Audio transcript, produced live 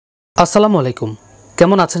আসসালামু আলাইকুম।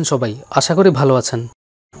 কেমন আছেন সবাই? আশা করি ভালো আছেন।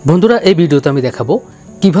 বন্ধুরা, এই ভিডিওতে আমি দেখাবো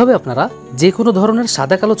কিভাবে আপনারা যে কোনো ধরনের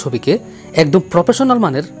সাদা কালো ছবিকে একদম প্রফেশনাল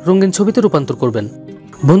মানের রঙিন ছবিতে রূপান্তর করবেন।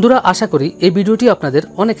 বন্ধুরা, আশা করি এই ভিডিওটি আপনাদের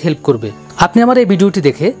অনেক হেল্প করবে। আপনি আমার এই ভিডিওটি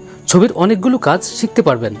দেখে ছবির অনেকগুলো কাজ শিখতে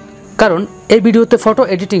পারবেন, কারণ এই ভিডিওতে ফটো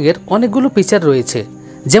এডিটিংয়ের অনেকগুলো ফিচার রয়েছে।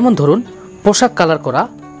 যেমন ধরুন, পোশাক কালার করা,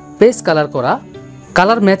 পেজ কালার করা,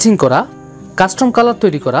 কালার ম্যাচিং করা, কাস্টম কালার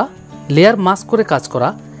তৈরি করা, লেয়ার মাস্ক করে কাজ করা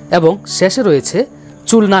এবং শেষে রয়েছে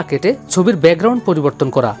চুল না কেটে ছবির ব্যাকগ্রাউন্ড পরিবর্তন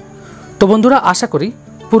করা। তো বন্ধুরা, আশা করি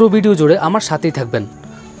পুরো ভিডিও জুড়ে আমার সাথেই থাকবেন।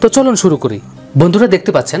 তো চলুন শুরু করি। বন্ধুরা,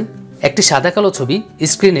 দেখতে পাচ্ছেন একটি সাদা কালো ছবি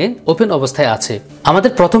স্ক্রিনে ওপেন অবস্থায় আছে।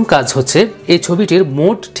 আমাদের প্রথম কাজ হচ্ছে এই ছবিটির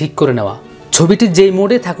মোড ঠিক করে নেওয়া। ছবিটি যেই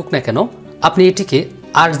মোডে থাকুক না কেন, আপনি এটিকে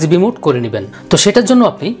RGB মোড করে নেবেন। তো সেটার জন্য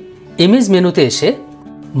আপনি ইমেজ মেনুতে এসে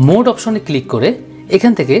মোড অপশনে ক্লিক করে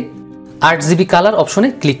এখান থেকে RGB কালার অপশনে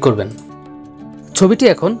ক্লিক করবেন। ছবিটি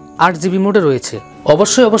এখন RGB মোডে রয়েছে।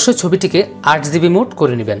 অবশ্যই ছবিটিকে RGB মোড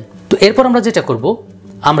করে নেবেন। তো এরপর আমরা যেটা করব,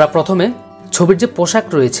 আমরা প্রথমে ছবির যে পোশাক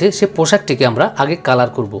রয়েছে সে পোশাকটিকে আমরা আগে কালার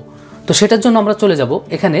করব। তো সেটার জন্য আমরা চলে যাব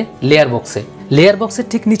এখানে লেয়ার বক্সে। লেয়ার বক্সের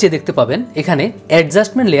ঠিক নিচে দেখতে পাবেন এখানে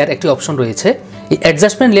অ্যাডজাস্টমেন্ট লেয়ার একটি অপশন রয়েছে। এই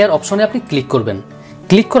অ্যাডজাস্টমেন্ট লেয়ার অপশনে আপনি ক্লিক করবেন।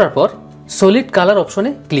 ক্লিক করার পর সলিড কালার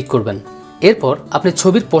অপশনে ক্লিক করবেন। এরপর আপনি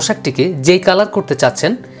ছবির পোশাকটিকে যেই কালার করতে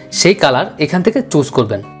চাচ্ছেন সেই কালার এখান থেকে চুজ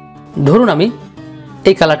করবেন। ধরুন আমি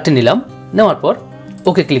এই কালারটি নিলাম, নেওয়ার পর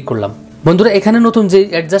ওকে ক্লিক করলাম। বন্ধুরা, এখানে নতুন যে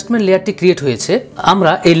অ্যাডজাস্টমেন্ট লেয়ারটি ক্রিয়েট হয়েছে,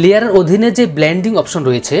 আমরা এই লেয়ারের অধীনে যে ব্লেন্ডিং অপশন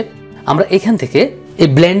রয়েছে, আমরা এখান থেকে এই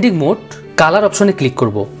ব্লেন্ডিং মোড কালার অপশনে ক্লিক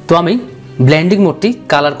করব। তো আমি ব্লেন্ডিং মোডটি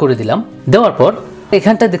কালার করে দিলাম। দেওয়ার পর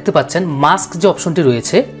এখানটায় দেখতে পাচ্ছেন মাস্ক যে অপশনটি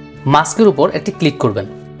রয়েছে, মাস্কের উপর একটি ক্লিক করবেন।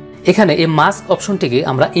 এখানে এই মাস্ক অপশনটিকে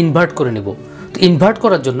আমরা ইনভার্ট করে নেব। তো ইনভার্ট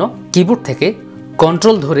করার জন্য কিবোর্ড থেকে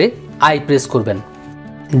কন্ট্রোল ধরে I প্রেস করবেন।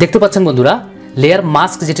 দেখতে পাচ্ছেন বন্ধুরা, লেয়ার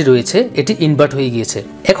মাস্ক যেটি রয়েছে এটি ইনভার্ট হয়ে গিয়েছে।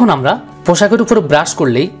 এখন আমরা পোশাকের উপরে ব্রাশ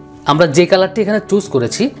করলেই আমরা যে কালারটি এখানে চুজ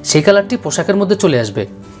করেছি সেই কালারটি পোশাকের মধ্যে চলে আসবে।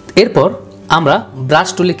 এরপর আমরা ব্রাশ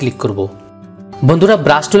টুলে ক্লিক করব। বন্ধুরা,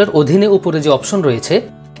 ব্রাশ টুলের অধীনে উপরে যে অপশন রয়েছে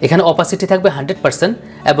এখানে অপাসিটি থাকবে 100%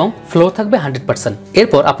 এবং ফ্লো থাকবে 100%।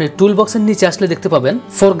 এরপর আপনি টুল বক্সের নিচে আসলে দেখতে পাবেন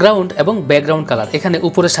ফোরগ্রাউন্ড এবং ব্যাকগ্রাউন্ড কালার। এখানে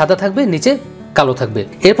উপরে সাদা থাকবে, নিচে কালো থাকবে।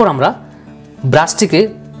 এরপর আমরা ব্রাশটিকে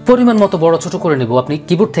পরিমাণ মতো বড় ছোট করে নেব। আপনি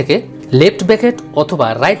কিবোর্ড থেকে লেফট ব্র্যাকেট অথবা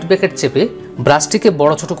রাইট ব্র্যাকেট চেপে ব্রাশটিকে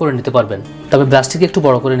বড় ছোট করে নিতে পারবেন। তবে ব্রাশটিকে একটু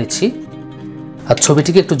বড় করে নিচ্ছি আর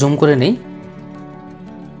ছবিটিকে একটু জুম করে নেই।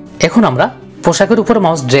 এখন আমরা পোশাকের উপর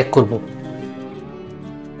মাউস ড্র্যাগ করব।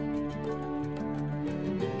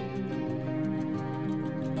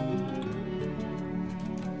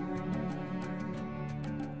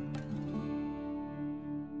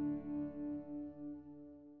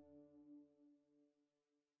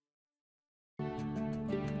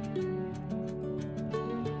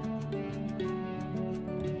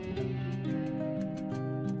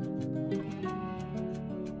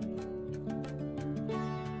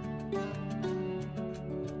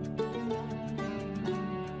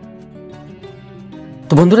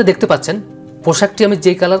 তো বন্ধুরা, দেখতে পাচ্ছেন পোশাকটি আমি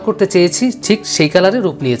যেই কালার করতে চেয়েছি ঠিক সেই কালারে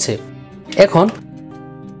রূপ নিয়েছে। এখন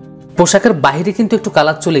পোশাকের বাইরে কিন্তু একটু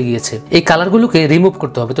কালার চলে গিয়েছে। এই কালারগুলোকে রিমুভ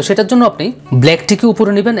করতে হবে। তো সেটার জন্য আপনি ব্ল্যাকটিকে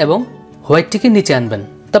উপরে নেবেন এবং হোয়াইটটিকে নিচে আনবেন।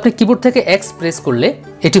 তো আপনি কিবোর্ড থেকে X প্রেস করলে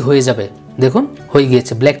এটি হয়ে যাবে। দেখুন, হয়ে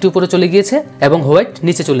গিয়েছে। ব্ল্যাকটি উপরে চলে গিয়েছে এবং হোয়াইট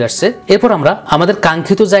নিচে চলে আসছে। এরপর আমরা আমাদের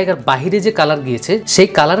কাঙ্ক্ষিত জায়গার বাইরে যে কালার গিয়েছে সেই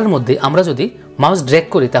কালারের মধ্যে আমরা যদি মাউস ড্র্যাগ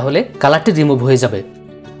করি তাহলে কালারটি রিমুভ হয়ে যাবে।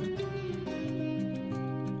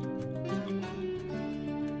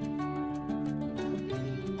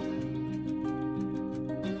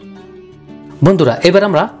 বন্ধুরা, এবার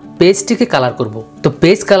আমরা পেজটিকে কালার করব। তো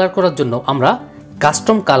পেজ কালার করার জন্য আমরা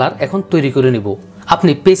কাস্টম কালার এখন তৈরি করে নেব।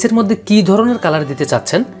 আপনি পেজের মধ্যে কি ধরনের কালার দিতে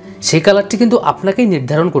চাচ্ছেন সেই কালারটি কিন্তু আপনাকেই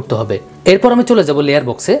নির্ধারণ করতে হবে। এরপর আমি চলে যাব লেয়ার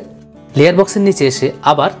বক্সে। লেয়ার বক্সের নিচে এসে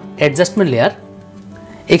আবার অ্যাডজাস্টমেন্ট লেয়ার,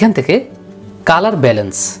 এখান থেকে কালার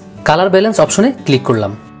ব্যালেন্স অপশনে ক্লিক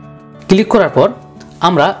করলাম। ক্লিক করার পর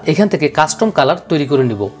আমরা এখান থেকে কাস্টম কালার তৈরি করে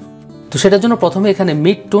নেব। তো সেটার জন্য প্রথমে এখানে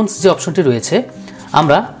মিড টোনস যে অপশনটি রয়েছে,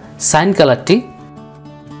 আমরা সাইন কালারটি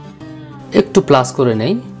একটু প্লাস করে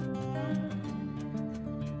নেই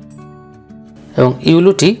এবং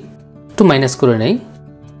ইউলোটি একটু মাইনাস করে নেই।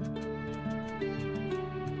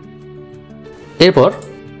 এরপর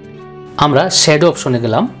আমরা শ্যাডো অপশনে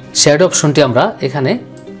গেলাম। শ্যাডো অপশনটি আমরা এখানে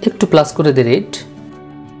একটু প্লাস করে দিই রেড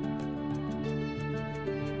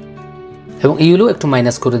এবং ইউলো একটু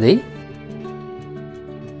মাইনাস করে দেই,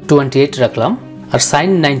 28 রাখলাম আর সাইন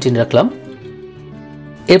 19 রাখলাম।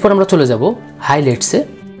 এরপর আমরা চলে যাব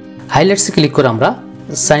হাইলাইটসে ক্লিক করে আমরা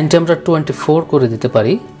সাইনটা আমরা 24 করে দিতে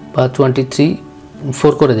পারি বা 23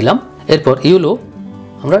 4 করে দিলাম। এরপর ইউলো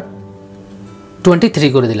আমরা 23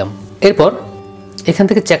 করে দিলাম। এরপর এখান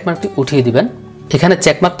থেকে চেকমার্কটি উঠিয়ে দিবেন, এখানে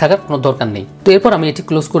চেকমার্ক থাকার কোনো দরকার নেই। তো এরপর আমি এটি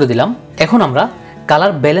ক্লোজ করে দিলাম। এখন আমরা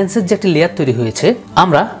কালার ব্যালেন্সের যে একটি লেয়ার তৈরি হয়েছে,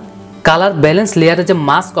 আমরা কালার ব্যালেন্স লেয়ারে যে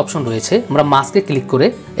মাস্ক অপশন রয়েছে, আমরা মাস্কে ক্লিক করে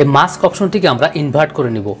এই মাস্ক অপশনটিকে আমরা ইনভার্ট করে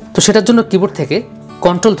নিব। তো সেটার জন্য কিবোর্ড থেকে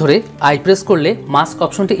কন্ট্রোল ধরে আই প্রেস করলে মাস্ক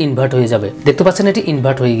অপশনটি ইনভার্ট হয়ে যাবে। দেখতে পাচ্ছেন এটি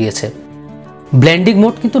ইনভার্ট হয়ে গিয়েছে। ব্লেন্ডিং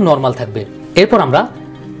মোড কিন্তু নর্মাল থাকবে। এরপর আমরা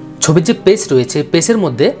ছবির যে পেজ রয়েছে, পেজের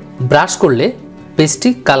মধ্যে ব্রাশ করলে পেজটি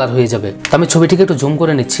কালার হয়ে যাবে। তো আমি ছবিটিকে একটু জুম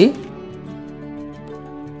করে নিচ্ছি।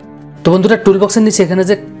 তো বন্ধুরা, টুল বক্সের নিচে এখানে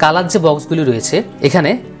যে কালার যে বক্সগুলি রয়েছে,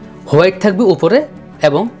 এখানে হোয়াইট থাকবে উপরে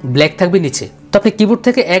এবং ব্ল্যাক থাকবে নিচে। তো আপনি কিবোর্ড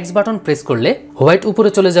থেকে এক্স বাটন প্রেস করলে হোয়াইট উপরে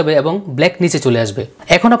চলে যাবে এবং ব্ল্যাক নিচে চলে আসবে।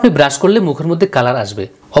 এখন আপনি ব্রাশ করলে মুখের মধ্যে কালার আসবে।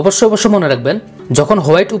 অবশ্যই মনে রাখবেন, যখন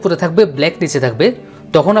হোয়াইট উপরে থাকবে ব্ল্যাক নিচে থাকবে,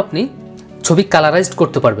 তখন আপনি ছবি কালারাইজড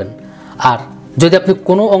করতে পারবেন। আর যদি আপনি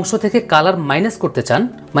কোনো অংশ থেকে কালার মাইনাস করতে চান,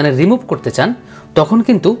 মানে রিমুভ করতে চান, তখন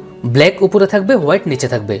কিন্তু ব্ল্যাক উপরে থাকবে, হোয়াইট নিচে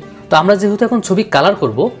থাকবে। তো আমরা যেহেতু এখন ছবি কালার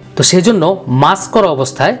করব, তো সেই জন্য মাস্ক করা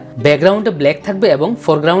অবস্থায় ব্যাকগ্রাউন্ডে ব্ল্যাক থাকবে এবং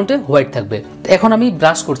ফোরগ্রাউন্ডে হোয়াইট থাকবে। এখন আমি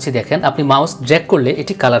ব্রাশ করছি, দেখেন আপনি মাউস ড্র্যাগ করলে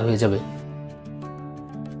এটি কালার হয়ে যাবে।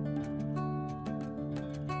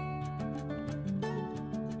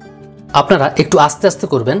 আপনারা একটু আস্তে আস্তে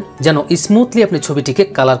করবেন যেন স্মুথলি আপনি ছবিটিকে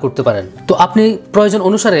কালার করতে পারেন। তো আপনি প্রয়োজন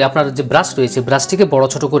অনুসারে আপনার যে ব্রাশ রয়েছে, ব্রাশটিকে বড়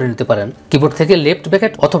ছোট করে নিতে পারেন কিবোর্ড থেকে লেফট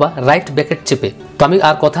ব্র্যাকেট অথবা রাইট ব্র্যাকেট চেপে। তো আমি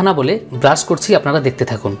আর কথা না বলে ব্রাশ করছি, আপনারা দেখতে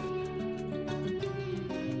থাকুন।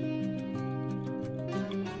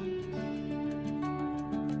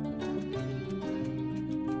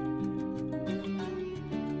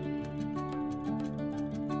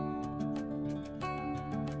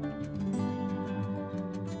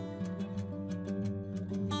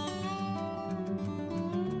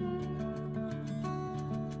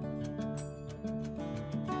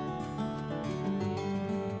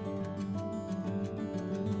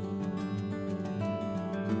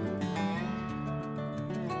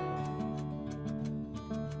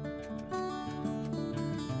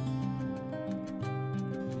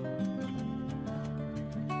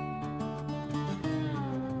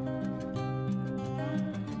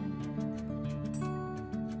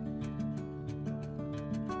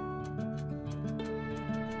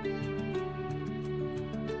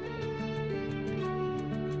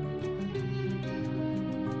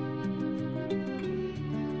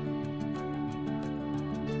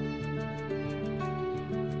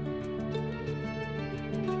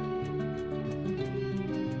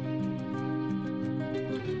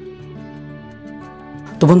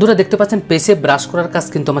 তো বন্ধুরা, দেখতে পাচ্ছেন পেজে ব্রাশ করার কাজ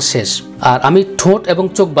কিন্তু আমার শেষ। আর আমি ঠোঁট এবং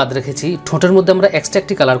চোখ বাদ রেখেছি। ঠোঁটের মধ্যে আমরা এক্সট্রা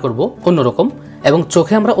একটি কালার করব অন্যরকম, এবং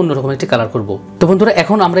চোখে আমরা অন্যরকম একটি কালার করব। তো বন্ধুরা,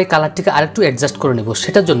 এখন আমরা এই কালারটিকে আরেকটু অ্যাডজাস্ট করে নেব।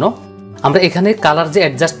 সেটার জন্য আমরা এখানে কালার যে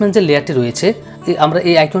অ্যাডজাস্টমেন্ট যে লেয়ারটি রয়েছে, আমরা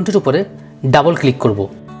এই আইকনটির উপরে ডাবল ক্লিক করব।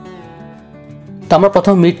 তো আমরা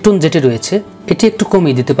প্রথম মিড টোন যেটি রয়েছে, এটি একটু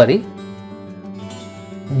কমিয়ে দিতে পারি।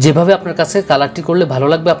 যেভাবে আপনার কাছে কালারটি করলে ভালো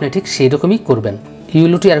লাগবে, আপনি ঠিক সেই রকমই করবেন।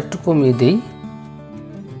 ইউলোটি আরেকটু কমিয়ে দিই।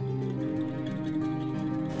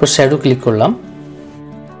 শ্যাডো ক্লিক করলাম,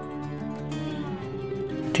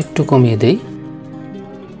 একটু কমিয়ে দেই।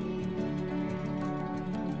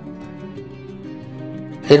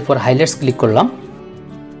 এরপর হাইলাইটস ক্লিক করলাম,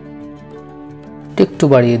 একটু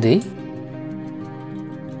বাড়িয়ে দেই।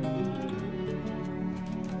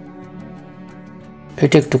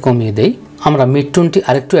 এটা একটু কমিয়ে দেই। আমরা মিড টোনটি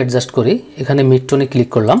আরেকটু অ্যাডজাস্ট করি। এখানে মিড টোনে ক্লিক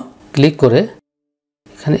করলাম, ক্লিক করে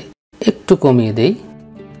এখানে একটু কমিয়ে দেই।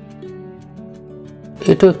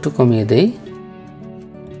 এটাও একটু কমিয়ে দেই।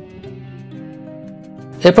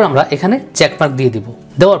 এরপর আমরা এখানে চেকমার্ক দিয়ে দিব।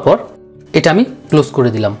 দেওয়ার পর এটা আমি ক্লোজ করে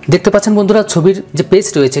দিলাম। দেখতে পাচ্ছেন বন্ধুরা, ছবির যে পেজ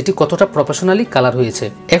রয়েছে এটি কতটা প্রফেশনালি কালার হয়েছে।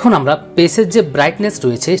 এখন আমরা পেজের যে ব্রাইটনেস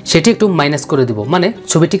রয়েছে সেটি একটু মাইনাস করে দিব, মানে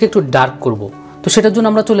ছবিটিকে একটু ডার্ক করব। তো সেটার জন্য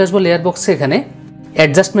আমরা চলে আসবো লেয়ার বক্সে, এখানে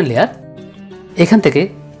অ্যাডজাস্টমেন্ট লেয়ার, এখান থেকে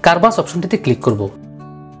কারবাস অপশনটিতে ক্লিক করব।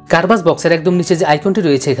 কারবাস বক্সের একদম নিচে যে আইকনটি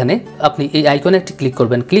রয়েছে, এখানে আপনি এই আইকনে একটি ক্লিক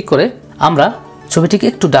করবেন। ক্লিক করে আমরা ছবিটিকে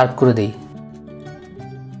একটু ডার্ক করে দেই।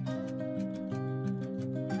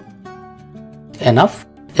 এনাফ।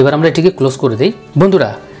 এবার আমরা এটিকে ক্লোজ করে দেই। বন্ধুরা,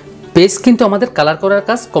 পেজ কিন্তু আমাদের কালার করার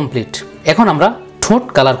কাজ কমপ্লিট। এখন আমরা ঠোঁট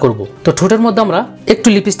কালার করব। তো ঠোঁটের মধ্যে আমরা একটু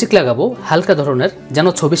লিপস্টিক লাগাবো, হালকা ধরনের, যেন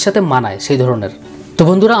ছবির সাথে মানায় সেই ধরনের। তো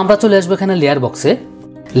বন্ধুরা, আমরা চলে আসবো এখানে লেয়ার বক্সে।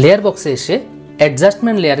 লেয়ার বক্সে এসে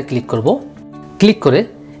অ্যাডজাস্টমেন্ট লেয়ারে ক্লিক করব। ক্লিক করে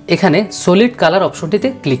এখানে সলিড কালার অপশনটিতে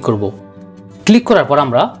ক্লিক করব। ক্লিক করার পর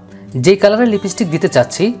আমরা যেই কালারের লিপস্টিক দিতে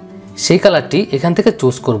চাচ্ছি সেই কালারটি এখান থেকে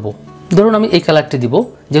চুজ করব। ধরুন আমি এই কালারটি দিব,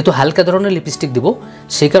 যেহেতু হালকা ধরনের লিপস্টিক দিব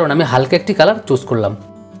সেই কারণে আমি হালকা একটি কালার চুজ করলাম,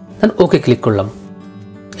 দেন ওকে ক্লিক করলাম।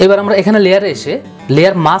 এবার আমরা এখানে লেয়ারে এসে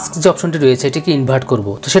লেয়ার মাস্ক যে অপশনটি রয়েছে এটিকে ইনভার্ট করব।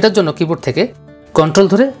 তো সেটার জন্য কিবোর্ড থেকে কন্ট্রোল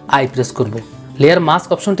ধরে আই প্রেস করব। লেয়ার মাস্ক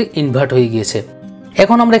অপশনটি ইনভার্ট হয়ে গিয়েছে।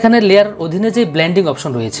 এখন আমরা এখানে লেয়ার অধীনে যে ব্লেন্ডিং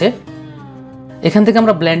অপশন রয়েছে এখান থেকে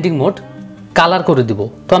আমরা ব্লেন্ডিং মোড কালার করে দিব।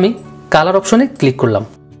 তো আমি কালার অপশনে ক্লিক করলাম।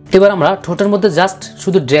 এবার আমরা ঠোঁটের মধ্যে জাস্ট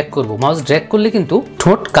শুধু ড্র্যাগ করব। মাউস ড্র্যাগ করলে কিন্তু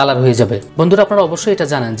ঠোঁট কালার হয়ে যাবে। বন্ধুরা আপনারা অবশ্যই এটা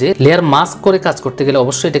জানেন যে লেয়ার মাস্ক করে কাজ করতে গেলে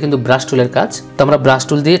অবশ্যই এটা কিন্তু ব্রাশ টুলের কাজ। তো আমরা ব্রাশ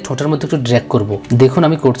টুল দিয়ে ঠোঁটের মধ্যে একটু ড্র্যাগ করব। দেখুন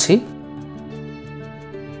আমি করছি।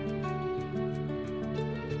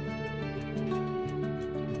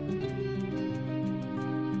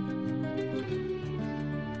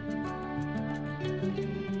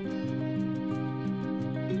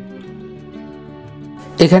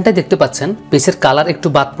 এখানটায় দেখতে পাচ্ছেন পেজের কালার একটু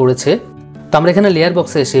বাদ পড়েছে। তো আমরা এখানে লেয়ার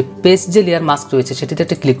বক্সে এসে পেজ যে লেয়ার মাস্ক রয়েছে সেটিতে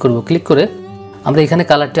একটা ক্লিক করব। ক্লিক করে আমরা এখানে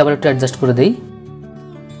কালারটি আবার একটু অ্যাডজাস্ট করে দেই।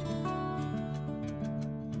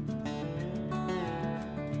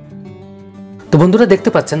 তো বন্ধুরা দেখতে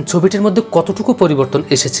পাচ্ছেন ছবিটির মধ্যে কতটুকু পরিবর্তন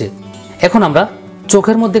এসেছে। এখন আমরা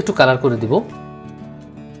চোখের মধ্যে একটু কালার করে দিব।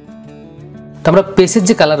 তো আমরা পেজের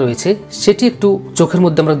যে কালার রয়েছে সেটি একটু চোখের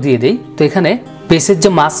মধ্যে আমরা দিয়ে দেই। তো এখানে পেজের যে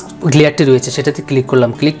মাস্ক লেয়ারটি রয়েছে সেটাতে ক্লিক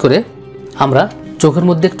করলাম। ক্লিক করে আমরা চোখের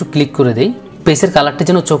মধ্যে একটু ক্লিক করে দেই। পেজের কালারটি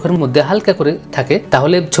যেন চোখের মধ্যে হালকা করে থাকে,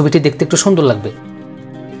 তাহলে ছবিটি দেখতে একটু সুন্দর লাগবে।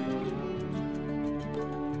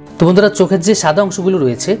 তো বন্ধুরা চোখের যে সাদা অংশগুলো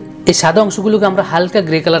রয়েছে এই সাদা অংশগুলোকে আমরা হালকা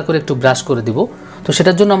গ্রে কালার করে একটু ব্রাশ করে দিব। তো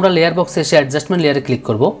সেটার জন্য আমরা লেয়ার বক্সে এসে অ্যাডজাস্টমেন্ট লেয়ারে ক্লিক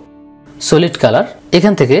করব। সলিড কালার,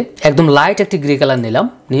 এখান থেকে একদম লাইট একটি গ্রে কালার নিলাম,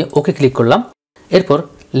 নিয়ে ওকে ক্লিক করলাম। এরপর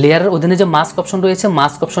লেয়ারের অধীনে যে মাস্ক অপশন রয়েছে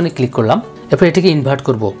মাস্ক অপশনে ক্লিক করলাম। এরপর এটিকে ইনভার্ট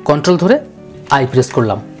করব। কন্ট্রোল ধরে আই প্রেস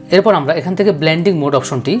করলাম। এরপর আমরা এখান থেকে ব্লেন্ডিং মোড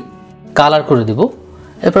অপশনটি কালার করে দিব।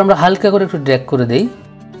 এরপর আমরা হালকা করে একটু ড্র্যাগ করে দেই।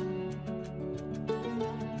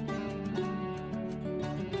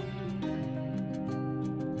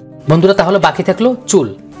 বন্ধুরা তাহলে বাকি থাকলো চুল।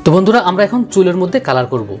 তো বন্ধুরা আমরা এখন চুলের মধ্যে কালার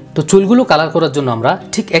করব। তো চুলগুলো কালার করার জন্য আমরা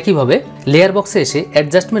ঠিক একইভাবে লেয়ার বক্সে এসে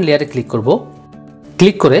অ্যাডজাস্টমেন্ট লেয়ারে ক্লিক করব।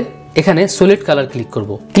 ক্লিক করে এখানে সলিড কালার ক্লিক করব।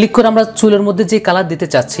 ক্লিক করে আমরা চুলের মধ্যে যে কালার দিতে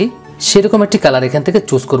চাচ্ছি সেরকম একটি কালার এখান থেকে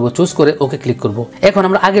চুজ করব। চুজ করে ওকে ক্লিক করব। এখন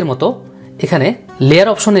আমরা আগের মতো এখানে লেয়ার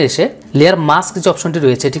অপশনে এসে লেয়ার মাস্ক যে অপশনটি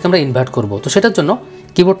রয়েছে এটিকে আমরা ইনভার্ট করব। তো সেটার জন্য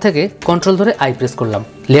কিবোর্ড থেকে কন্ট্রোল ধরে আই প্রেস করলাম।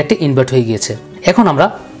 লেয়ারটি ইনভার্ট হয়ে গিয়েছে। এখন আমরা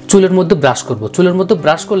চুলের মধ্যে ব্রাশ করব। চুলের মধ্যে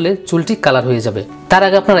ব্রাশ করলে চুলটি কালার হয়ে যাবে। তার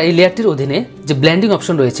আগে আপনারা এই লেয়ারটির অধীনে যে ব্লেন্ডিং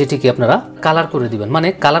অপশন রয়েছে এটিকে আপনারা কালার করে দিবেন, মানে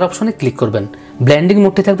কালার অপশনে ক্লিক করবেন। ব্লেন্ডিং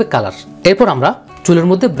মোডটি থাকবে কালার। এরপর আমরা চুলের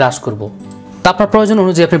মধ্যে ব্রাশ করব। তা আপনার প্রয়োজন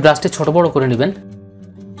অনুযায়ী আপনি ব্রাশটি ছোট বড় করে নেবেন।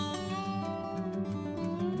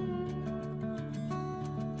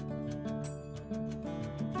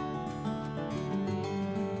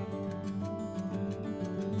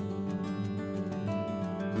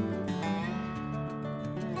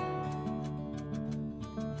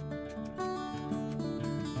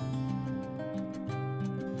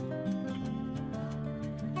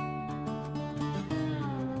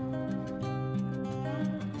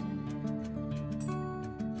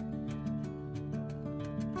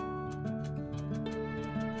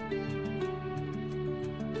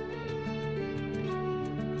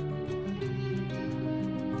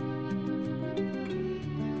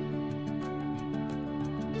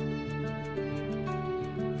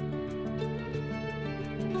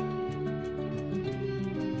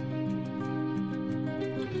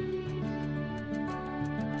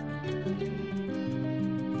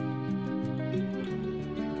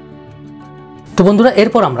 তো বন্ধুরা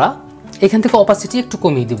এরপর আমরা এখান থেকে অপাসিটি একটু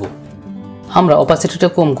কমিয়ে দিব। আমরা অপাসিটিটা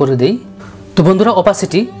কম করে দেই। তো বন্ধুরা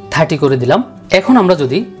অপাসিটি 30 করে দিলাম। এখন আমরা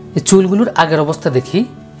যদি চুলগুলোর আগের অবস্থা দেখি,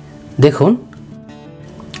 দেখুন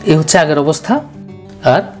এই হচ্ছে আগের অবস্থা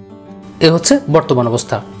আর এ হচ্ছে বর্তমান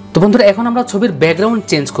অবস্থা। তো বন্ধুরা এখন আমরা ছবির ব্যাকগ্রাউন্ড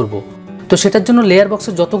চেঞ্জ করব। তো সেটার জন্য লেয়ার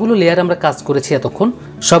বক্সে যতগুলো লেয়ার আমরা কাজ করেছি এতক্ষণ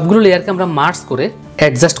সবগুলো লেয়ারকে আমরা মার্জ করে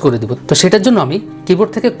অ্যাডজাস্ট করে দিব। তো সেটার জন্য আমি কিবোর্ড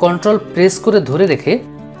থেকে কন্ট্রোল প্রেস করে ধরে রেখে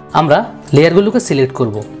আমরা লেয়ারগুলোকে সিলেক্ট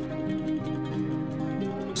করব।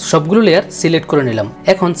 সবগুলো লেয়ার সিলেক্ট করে নিলাম।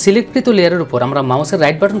 এখন সিলেক্টকৃত লেয়ারের উপর আমরা মাউসের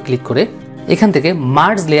রাইট বাটন ক্লিক করে এখান থেকে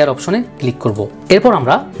মার্জ লেয়ার অপশনে ক্লিক করব। এরপর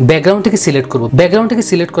আমরা ব্যাকগ্রাউন্ডটিকে সিলেক্ট করব। ব্যাকগ্রাউন্ডটিকে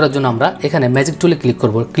সিলেক্ট করার জন্য আমরা এখানে ম্যাজিক টুলে ক্লিক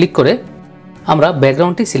করব। ক্লিক করে আমরা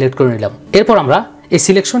ব্যাকগ্রাউন্ডটি সিলেক্ট করে নিলাম। এরপর আমরা এই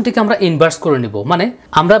সিলেকশনটিকে আমরা ইনভার্স করে নিব, মানে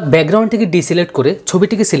আমরা ব্যাকগ্রাউন্ডটিকে ডিসিলেক্ট করে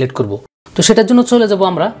ছবিটিকে সিলেক্ট করব। তো সেটার জন্য চলে যাব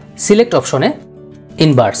আমরা সিলেক্ট অপশনে,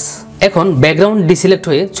 ইনভার্স। এখন ব্যাকগ্রাউন্ড ডিসিলেক্ট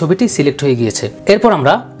হয়ে ছবিটি সিলেক্ট হয়ে গিয়েছে। এরপর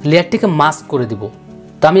আমরা লেয়ারটিকে মাস্ক করে দিব।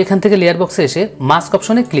 তো আমি এখান থেকে লেয়ার বক্সে এসে মাস্ক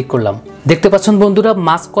অপশনে ক্লিক করলাম। দেখতে পাচ্ছেন বন্ধুরা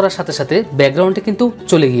মাস্ক করার সাথে সাথে ব্যাকগ্রাউন্ডটি কিন্তু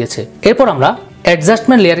চলে গিয়েছে। এরপর আমরা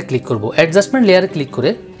অ্যাডজাস্টমেন্ট লেয়ারে ক্লিক করব। অ্যাডজাস্টমেন্ট লেয়ারে ক্লিক করে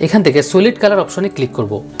এখান থেকে সলিড কালার অপশনে ক্লিক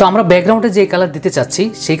করব। তো আমরা ব্যাকগ্রাউন্ডে যে কালার দিতে চাচ্ছি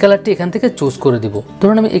সেই কালারটি এখান থেকে চুজ করে দিব।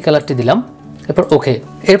 ধরুন আমি এই কালারটি দিলাম। এরপর ওকে।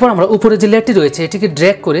 এরপর আমরা উপরে যে লেয়ারটি রয়েছে এটিকে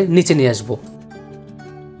ড্র্যাগ করে নিচে নিয়ে আসব।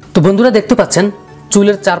 তো বন্ধুরা দেখতে পাচ্ছেন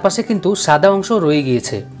চুলের চারপাশে কিন্তু সাদা অংশ রয়ে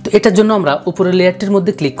গিয়েছে। তো এটার জন্য আমরা উপরের লেয়ারটির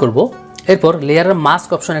মধ্যে ক্লিক করব, এরপর লেয়ারের মাস্ক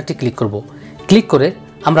অপশন একটি ক্লিক করব। ক্লিক করে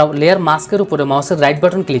আমরা লেয়ার মাস্কের উপরে মাউসের রাইট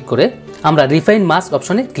বাটন ক্লিক করে আমরা রিফাইন মাস্ক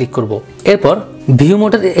অপশনে ক্লিক করব। এরপর ভিউ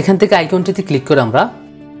মোডের এখান থেকে আইকনটিতে ক্লিক করে আমরা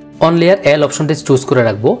অন লেয়ার এল অপশনটি চুজ করে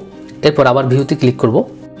রাখবো। এরপর আবার ভিউতে ক্লিক করব।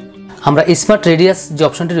 আমরা স্মার্ট রেডিয়াস যে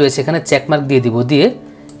অপশনটি রয়েছে এখানে চেকমার্ক দিয়ে দিব, দিয়ে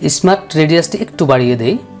স্মার্ট রেডিয়াসটি একটু বাড়িয়ে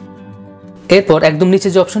দেই। এরপর একদম নিচে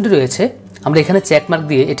যে অপশনটি রয়েছে আমরা এখানে চেকমার্ক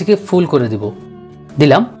দিয়ে এটিকে ফুল করে দিব,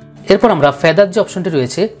 দিলাম। এরপর আমরা ফেদার যে অপশনটি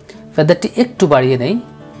রয়েছে ফেদারটি একটু বাড়িয়ে নেই,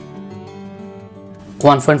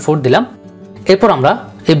 1.4 দিলাম। এরপর আমরা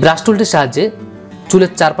এই ব্রাশ টুলটির সাহায্যে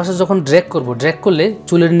চুলের চারপাশে যখন ড্র্যাগ করব, ড্র্যাগ করলে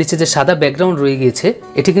চুলের নিচে যে সাদা ব্যাকগ্রাউন্ড রয়ে গিয়েছে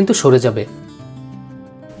এটি কিন্তু সরে যাবে।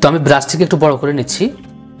 তো আমি ব্রাশটিকে একটু বড় করে নিচ্ছি।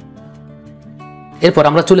 এরপর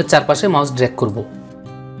আমরা চুলের চারপাশে মাউস ড্র্যাগ করব।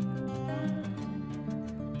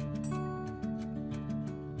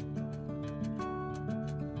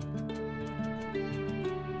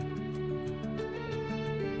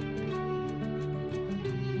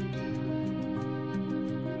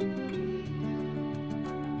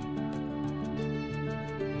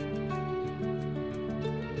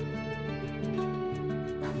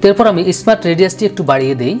 এরপর আমি স্মার্ট রেডিয়াসটি একটু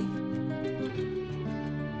বাড়িয়ে দেই,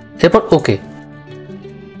 এরপর ওকে।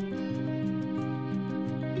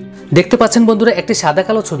 দেখতে পাচ্ছেন বন্ধুরা একটি সাদা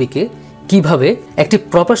কালো ছবিকে কিভাবে একটি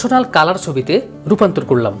প্রফেশনাল কালার ছবিতে রূপান্তর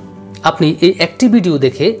করলাম। আপনি এই একটি ভিডিও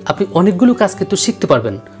দেখে আপনি অনেকগুলো কাজ কিন্তু শিখতে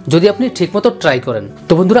পারবেন যদি আপনি ঠিকমতো ট্রাই করেন।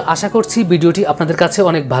 তো বন্ধুরা আশা করছি ভিডিওটি আপনাদের কাছে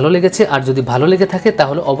অনেক ভালো লেগেছে, আর যদি ভালো লেগে থাকে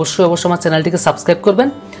তাহলে অবশ্যই আমার চ্যানেলটিকে সাবস্ক্রাইব করবেন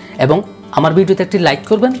এবং আমার ভিডিওতে একটি লাইক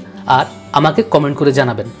করবেন আর আমাকে কমেন্ট করে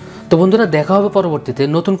জানাবেন। তো বন্ধুরা দেখা হবে পরবর্তীতে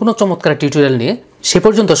নতুন কোনো চমৎকার টিউটোরিয়াল নিয়ে। সে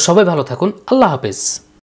পর্যন্ত সবাই ভালো থাকুন। আল্লাহ হাফেজ।